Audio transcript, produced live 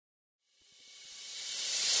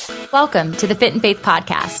Welcome to the Fit and Faith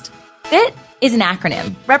podcast. FIT is an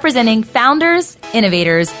acronym representing founders,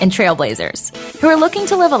 innovators, and trailblazers who are looking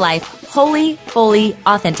to live a life wholly, fully,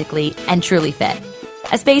 authentically, and truly fit.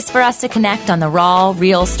 A space for us to connect on the raw,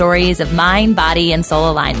 real stories of mind, body, and soul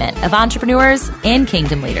alignment of entrepreneurs and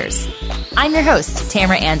kingdom leaders. I'm your host,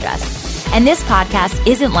 Tamara Andress, and this podcast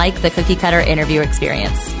isn't like the cookie-cutter interview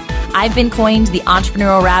experience. I've been coined the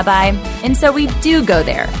entrepreneurial rabbi, and so we do go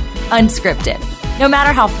there, unscripted. No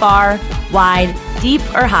matter how far, wide, deep,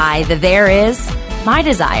 or high the there is, my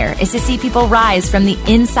desire is to see people rise from the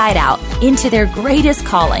inside out into their greatest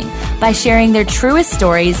calling by sharing their truest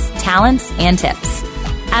stories, talents, and tips.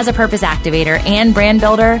 As a purpose activator and brand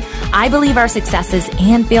builder, I believe our successes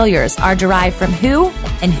and failures are derived from who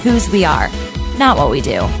and whose we are, not what we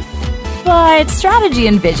do. But strategy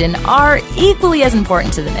and vision are equally as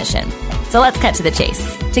important to the mission. So let's cut to the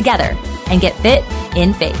chase together and get fit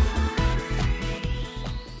in faith.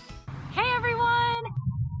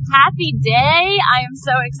 Happy day. I am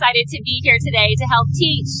so excited to be here today to help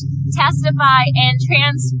teach, testify, and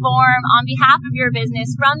transform on behalf of your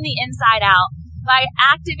business from the inside out by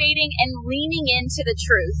activating and leaning into the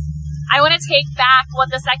truth. I want to take back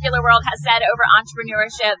what the secular world has said over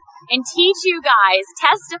entrepreneurship and teach you guys,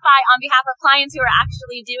 testify on behalf of clients who are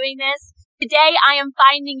actually doing this. Today, I am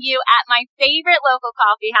finding you at my favorite local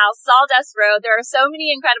coffee house, Sawdust Road. There are so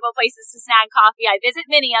many incredible places to snag coffee. I visit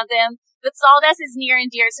many of them. But Sawdust is near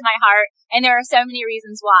and dear to my heart, and there are so many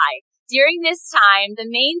reasons why. During this time, the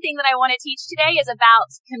main thing that I want to teach today is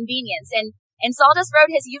about convenience, and Sawdust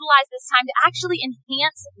Road has utilized this time to actually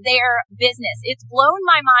enhance their business. It's blown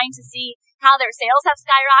my mind to see how their sales have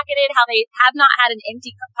skyrocketed, how they have not had an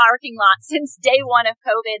empty parking lot since day one of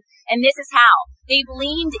COVID, and this is how. They've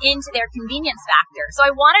leaned into their convenience factor. So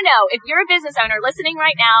I want to know, if you're a business owner listening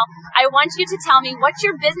right now, I want you to tell me what's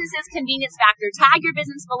your business's convenience factor. Tag your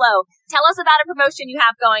business below. Tell us about a promotion you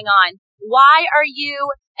have going on. Why are you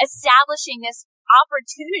establishing this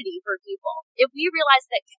opportunity for people? If we realize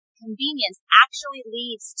that convenience actually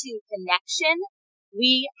leads to connection,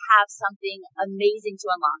 we have something amazing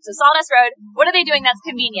to unlock. So Sawdust Road, what are they doing that's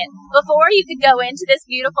convenient? Before, you could go into this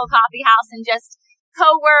beautiful coffee house and just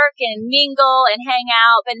co-work and mingle and hang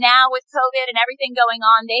out. But now with COVID and everything going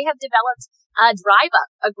on, they have developed a drive-up,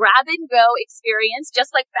 a grab-and-go experience,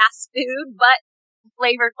 just like fast food, but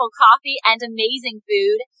flavorful coffee and amazing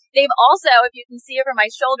food. They've also, if you can see over my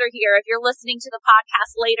shoulder here, if you're listening to the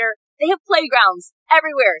podcast later, they have playgrounds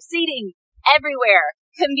everywhere, seating everywhere.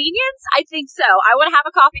 Convenience? I think so. I want to have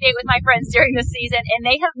a coffee date with my friends during the season, and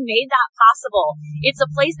they have made that possible. It's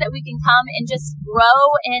a place that we can come and just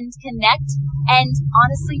grow and connect and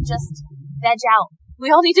honestly just veg out.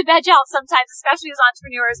 We all need to veg out sometimes, especially as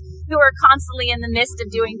entrepreneurs who are constantly in the midst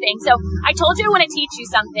of doing things. So I told you I want to teach you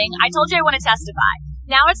something. I told you I want to testify.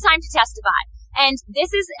 Now it's time to testify. And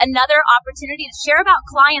this is another opportunity to share about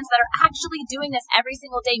clients that are actually doing this every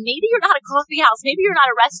single day. Maybe you're not a coffee house. Maybe you're not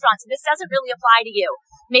a restaurant. So this doesn't really apply to you.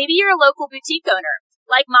 Maybe you're a local boutique owner,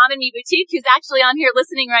 like Mom and Me Boutique, who's actually on here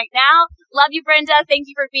listening right now. Love you, Brenda. Thank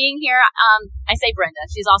you for being here. I say Brenda.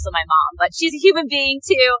 She's also my mom, but she's a human being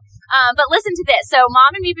too. But listen to this. So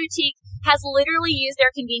Mom and Me Boutique has literally used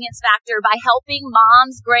their convenience factor by helping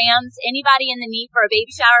moms, grams, anybody in the need for a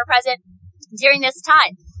baby shower present during this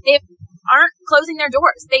time. They aren't closing their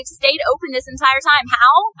doors. They've stayed open this entire time.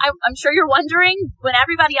 How? I'm sure you're wondering, when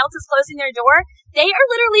everybody else is closing their door, they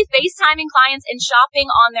are literally FaceTiming clients and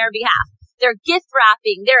shopping on their behalf. They're gift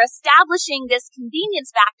wrapping. They're establishing this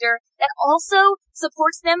convenience factor that also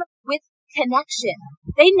supports them with connection.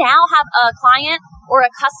 They now have a client or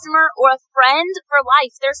a customer or a friend for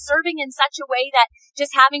life. They're serving in such a way that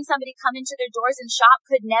just having somebody come into their doors and shop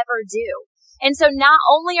could never do. And so not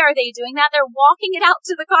only are they doing that, they're walking it out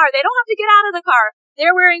to the car. They don't have to get out of the car.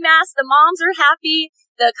 They're wearing masks. The moms are happy.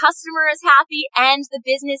 The customer is happy, and the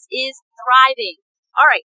business is thriving. All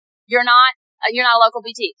right. You're not a local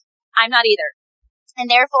boutique. I'm not either.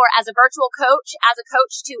 And therefore, as a virtual coach, as a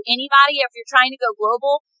coach to anybody, if you're trying to go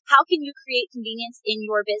global, how can you create convenience in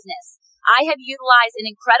your business? I have utilized an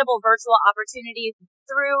incredible virtual opportunity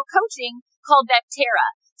through coaching called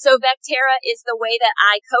Vectera. So Vectera is the way that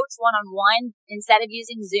I coach one-on-one instead of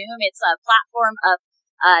using Zoom. It's a platform of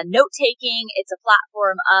note-taking. It's a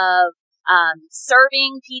platform of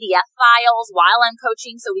serving PDF files while I'm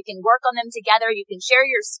coaching so we can work on them together. You can share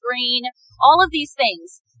your screen, all of these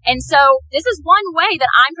things. And so this is one way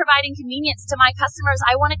that I'm providing convenience to my customers.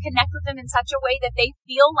 I want to connect with them in such a way that they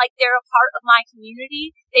feel like they're a part of my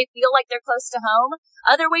community. They feel like they're close to home.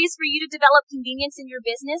 Other ways for you to develop convenience in your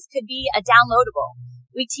business could be a downloadable.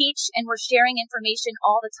 We teach and we're sharing information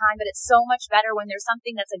all the time, but it's so much better when there's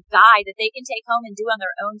something that's a guide that they can take home and do on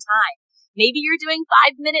their own time. Maybe you're doing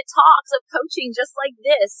 5-minute talks of coaching just like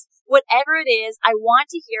this. Whatever it is, I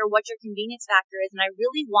want to hear what your convenience factor is, and I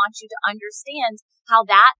really want you to understand how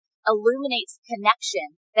that illuminates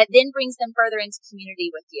connection that then brings them further into community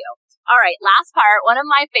with you. All right, last part, one of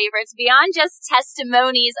my favorites, beyond just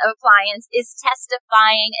testimonies of clients, is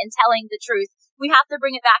testifying and telling the truth. We have to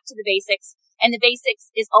bring it back to the basics. And the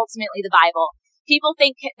basics is ultimately the Bible. People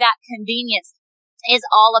think that convenience is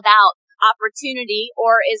all about opportunity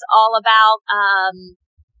or is all about,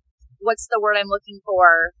 what's the word I'm looking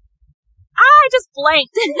for? I just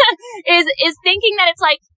blanked. is thinking that it's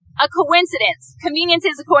like a coincidence. Convenience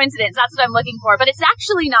is a coincidence. That's what I'm looking for. But it's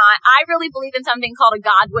actually not. I really believe in something called a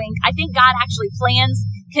God wink. I think God actually plans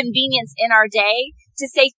convenience in our day to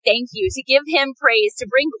say thank you, to give him praise, to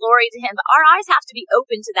bring glory to him. But our eyes have to be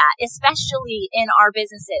open to that, especially in our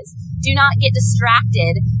businesses. Do not get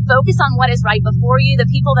distracted. Focus on what is right before you, the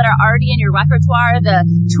people that are already in your repertoire, the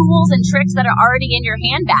tools and tricks that are already in your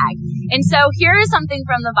handbag. And so here is something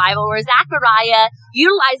from the Bible where Zechariah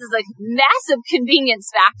utilizes a massive convenience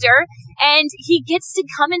factor, and he gets to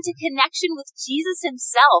come into connection with Jesus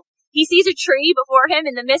himself. He sees a tree before him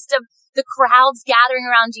in the midst of the crowds gathering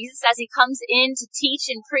around Jesus as he comes in to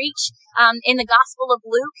teach and preach in the Gospel of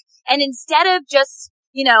Luke. And instead of just,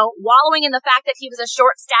 wallowing in the fact that he was a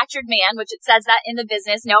short-statured man, which it says that in the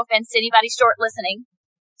business, no offense to anybody short listening,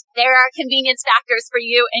 there are convenience factors for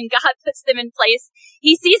you, and God puts them in place.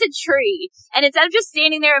 He sees a tree, and instead of just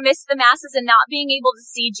standing there amidst the masses and not being able to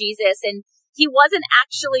see Jesus, and he wasn't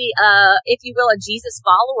actually, if you will, a Jesus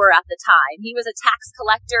follower at the time. He was a tax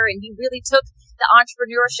collector, and he really took the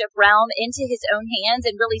entrepreneurship realm into his own hands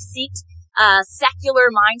and really seeked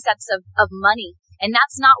secular mindsets of money. And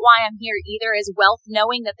that's not why I'm here either, is wealth,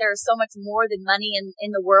 knowing that there is so much more than money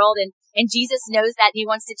in the world. And Jesus knows that. He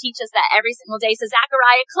wants to teach us that every single day. So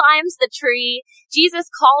Zechariah climbs the tree. Jesus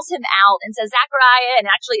calls him out and says, Zechariah, and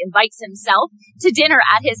actually invites himself to dinner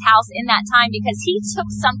at his house in that time because he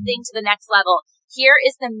took something to the next level. Here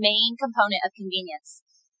is the main component of convenience.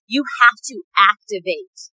 You have to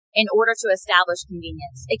activate in order to establish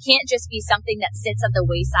convenience. It can't just be something that sits at the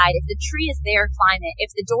wayside. If the tree is there, climb it.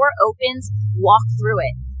 If the door opens, walk through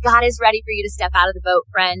it. God is ready for you to step out of the boat,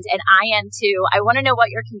 friend, and I am too. I want to know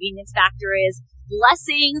what your convenience factor is.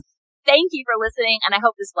 Blessings. Thank you for listening, and I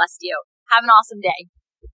hope this blessed you. Have an awesome day.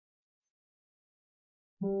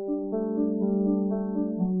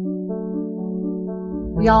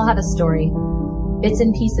 We all have a story, bits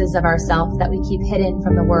and pieces of ourselves that we keep hidden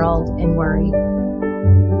from the world and worry.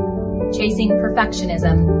 Chasing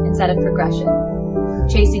perfectionism instead of progression.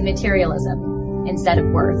 Chasing materialism instead of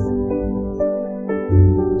worth.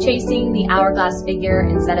 Chasing the hourglass figure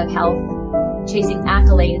instead of health. Chasing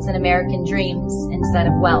accolades and American dreams instead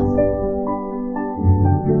of wealth.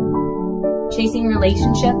 Chasing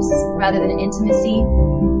relationships rather than intimacy.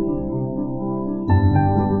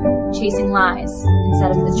 Chasing lies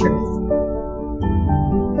instead of the truth.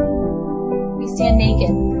 We stand naked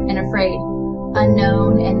and afraid,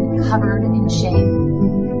 unknown and covered in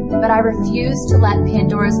shame. But I refuse to let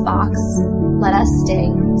Pandora's box let us stay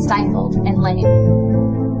stifled and lame.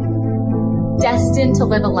 Destined to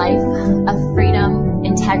live a life of freedom,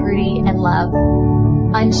 integrity, and love,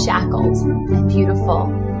 unshackled and beautiful,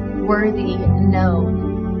 worthy,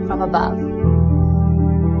 known from above.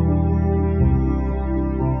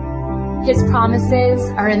 His promises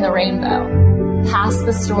are in the rainbow. Past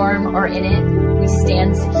the storm or in it, we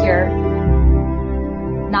stand secure.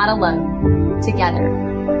 Not alone, together,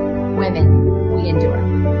 women, we endure.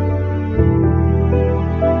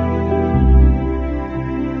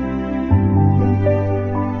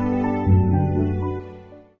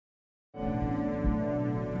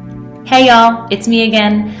 Hey y'all, it's me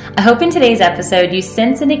again. I hope in today's episode you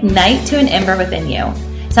sense an ignite to an ember within you.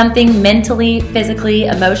 Something mentally, physically,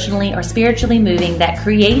 emotionally, or spiritually moving that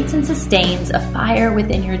creates and sustains a fire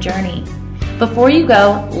within your journey. Before you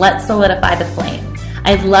go, let's solidify the flame.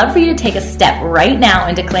 I'd love for you to take a step right now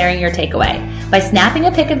in declaring your takeaway. By snapping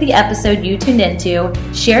a pic of the episode you tuned into,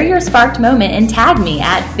 share your sparked moment and tag me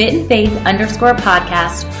at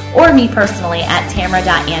fitandfaith_podcast or me personally at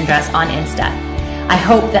tamara.andress on Insta. I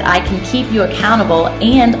hope that I can keep you accountable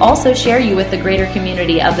and also share you with the greater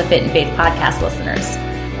community of the Fit and Faith podcast listeners.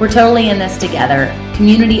 We're totally in this together.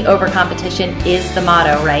 Community over competition is the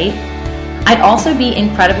motto, right? I'd also be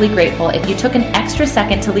incredibly grateful if you took an extra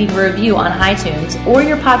second to leave a review on iTunes or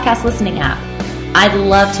your podcast listening app. I'd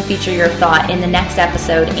love to feature your thought in the next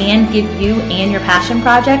episode and give you and your passion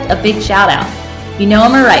project a big shout out. You know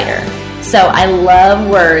I'm a writer. So I love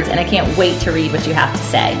words, and I can't wait to read what you have to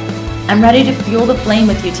say. I'm ready to fuel the flame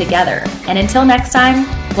with you together. And until next time,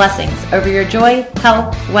 blessings over your joy,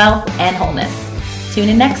 health, wealth, and wholeness. Tune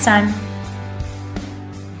in next time.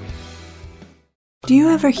 Do you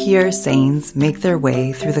ever hear sayings make their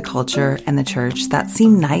way through the culture and the church that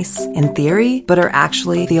seem nice in theory, but are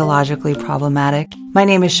actually theologically problematic? My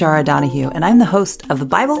name is Shara Donahue, and I'm the host of The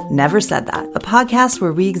Bible Never Said That, a podcast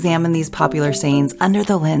where we examine these popular sayings under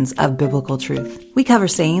the lens of biblical truth. We cover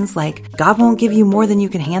sayings like, God won't give you more than you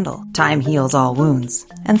can handle, time heals all wounds,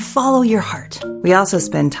 and follow your heart. We also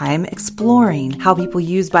spend time exploring how people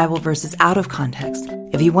use Bible verses out of context.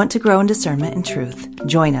 If you want to grow in discernment and truth,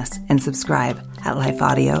 join us and subscribe at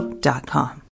lifeaudio.com.